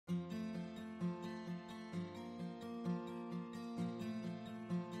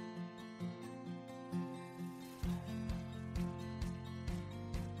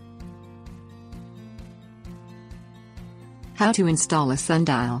How to install a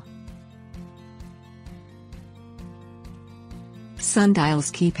sundial. Sundials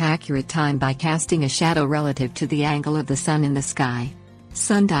keep accurate time by casting a shadow relative to the angle of the sun in the sky.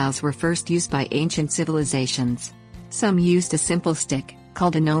 Sundials were first used by ancient civilizations. Some used a simple stick,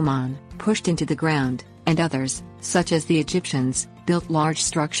 called a gnomon, pushed into the ground, and others, such as the Egyptians, built large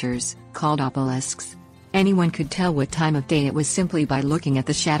structures, called obelisks. Anyone could tell what time of day it was simply by looking at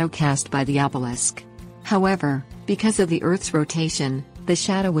the shadow cast by the obelisk. However, because of the Earth's rotation, the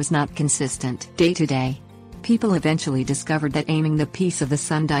shadow was not consistent day to day. People eventually discovered that aiming the piece of the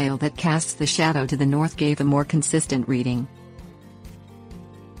sundial that casts the shadow to the north gave a more consistent reading.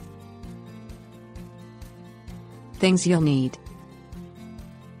 Things you'll need: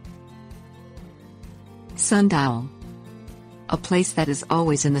 sundial, a place that is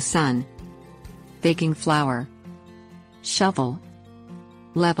always in the sun, baking flour, shovel,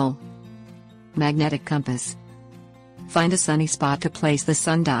 level, magnetic compass. Find a sunny spot to place the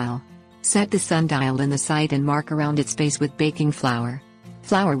sundial. Set the sundial in the site and mark around its base with baking flour.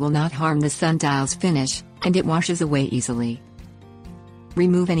 Flour will not harm the sundial's finish, and it washes away easily.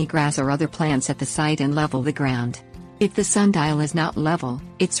 Remove any grass or other plants at the site and level the ground. If the sundial is not level,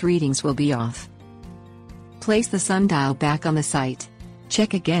 its readings will be off. Place the sundial back on the site.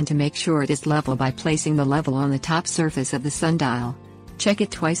 Check again to make sure it is level by placing the level on the top surface of the sundial. Check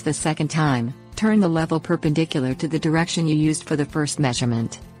it twice the second time. Turn the level perpendicular to the direction you used for the first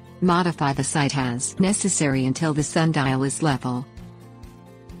measurement. Modify the site as necessary until the sundial is level.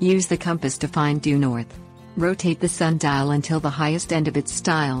 Use the compass to find due north. Rotate the sundial until the highest end of its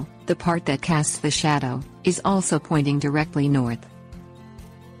style, the part that casts the shadow, is also pointing directly north.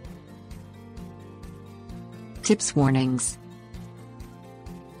 Tips: warnings.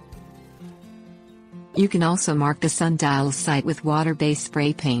 You can also mark the sundial's site with water-based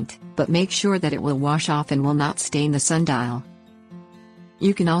spray paint, but make sure that it will wash off and will not stain the sundial.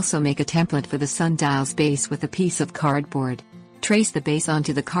 You can also make a template for the sundial's base with a piece of cardboard. Trace the base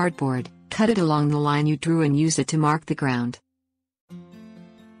onto the cardboard, cut it along the line you drew and use it to mark the ground.